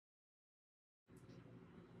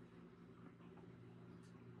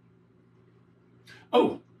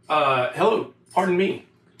Hello. Pardon me.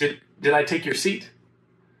 Did I take your seat?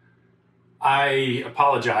 I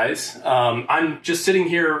apologize. I'm just sitting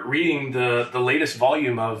here reading the latest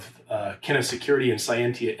volume of Security and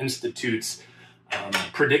Cyentia Institute's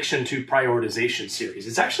Prediction to Prioritization series.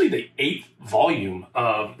 It's actually the 8th volume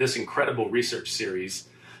of this incredible research series.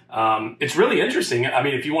 It's really interesting. I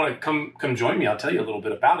mean, if you want to come join me, I'll tell you a little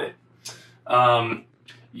bit about it.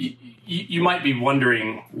 You might be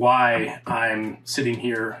wondering why I'm sitting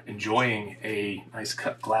here enjoying a nice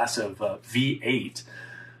glass of V8.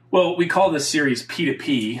 Well, we call this series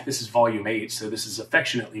P2P. This is volume 8, so this is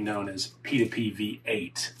affectionately known as P2P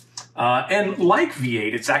V8. And like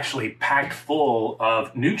V8, it's actually packed full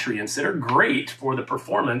of nutrients that are great for the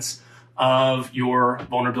performance of your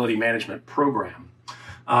vulnerability management program.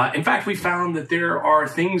 In fact, we found that there are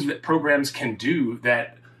things that programs can do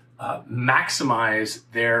that maximize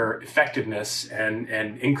their effectiveness and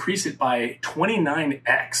increase it by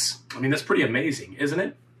 29x. I mean, that's pretty amazing, isn't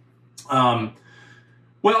it?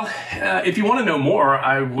 If you want to know more,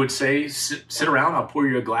 I would say sit around. I'll pour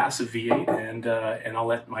you a glass of V8, and I'll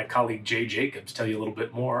let my colleague Jay Jacobs tell you a little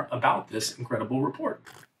bit more about this incredible report.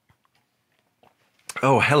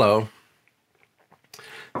 Oh, hello.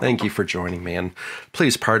 Thank you for joining me, and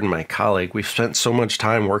please pardon my colleague. We've spent so much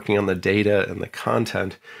time working on the data and the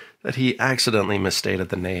content that he accidentally misstated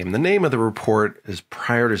the name. The name of the report is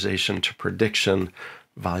Prioritization to Prediction,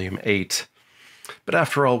 Volume 8. But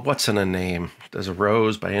after all, what's in a name? Does a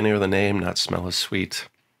rose by any other name not smell as sweet?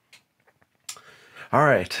 All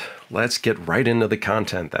right, let's get right into the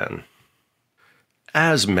content then.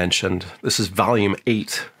 As mentioned, this is Volume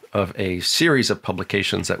 8 of a series of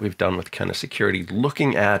publications that we've done with Security,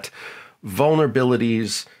 looking at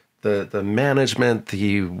vulnerabilities, the management,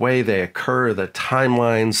 the way they occur, the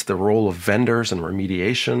timelines, the role of vendors and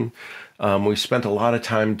remediation. We've spent a lot of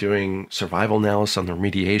time doing survival analysis on the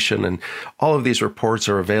remediation, and all of these reports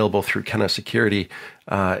are available through Security,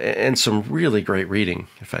 and some really great reading,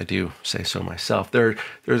 if I do say so myself. There's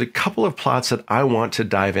a couple of plots that I want to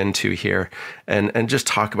dive into here and just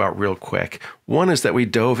talk about real quick. One is that we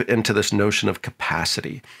dove into this notion of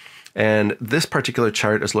capacity. And this particular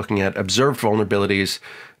chart is looking at observed vulnerabilities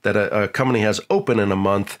that a company has open in a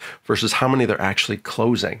month versus how many they're actually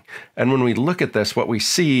closing. And when we look at this, what we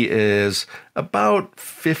see is about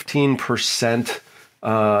 15%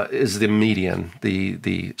 is the median.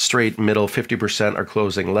 The straight middle 50% are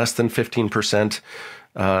closing less than 15%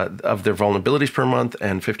 of their vulnerabilities per month,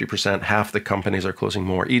 and 50%, half the companies are closing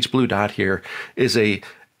more. Each blue dot here is a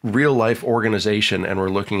real life organization, and we're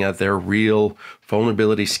looking at their real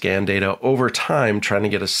vulnerability scan data over time, trying to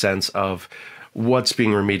get a sense of what's being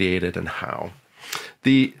remediated and how.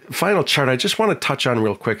 The final chart I just want to touch on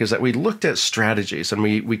real quick is that we looked at strategies, and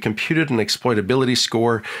we computed an exploitability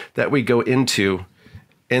score that we go into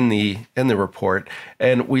in the report,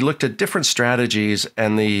 and we looked at different strategies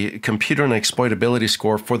and the computer and exploitability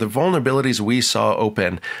score for the vulnerabilities we saw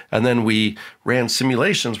open. And then we ran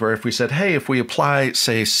simulations where if we said, hey, if we apply,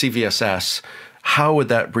 say, CVSS, how would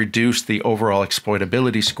that reduce the overall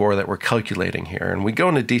exploitability score that we're calculating here? And we go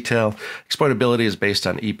into detail. Exploitability is based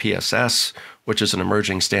on EPSS, which is an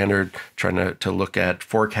emerging standard trying to look at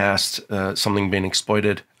forecast something being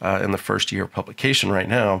exploited in the first year of publication right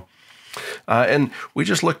now. And we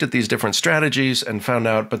just looked at these different strategies and found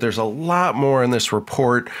out, but there's a lot more in this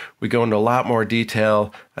report. We go into a lot more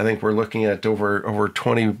detail. I think we're looking at over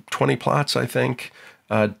 20 plots, I think,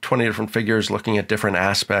 20 different figures looking at different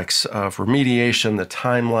aspects of remediation, the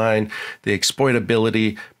timeline, the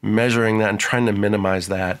exploitability, measuring that and trying to minimize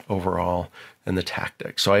that overall in the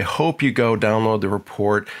tactics. So I hope you go download the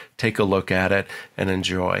report, take a look at it, and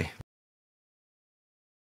enjoy.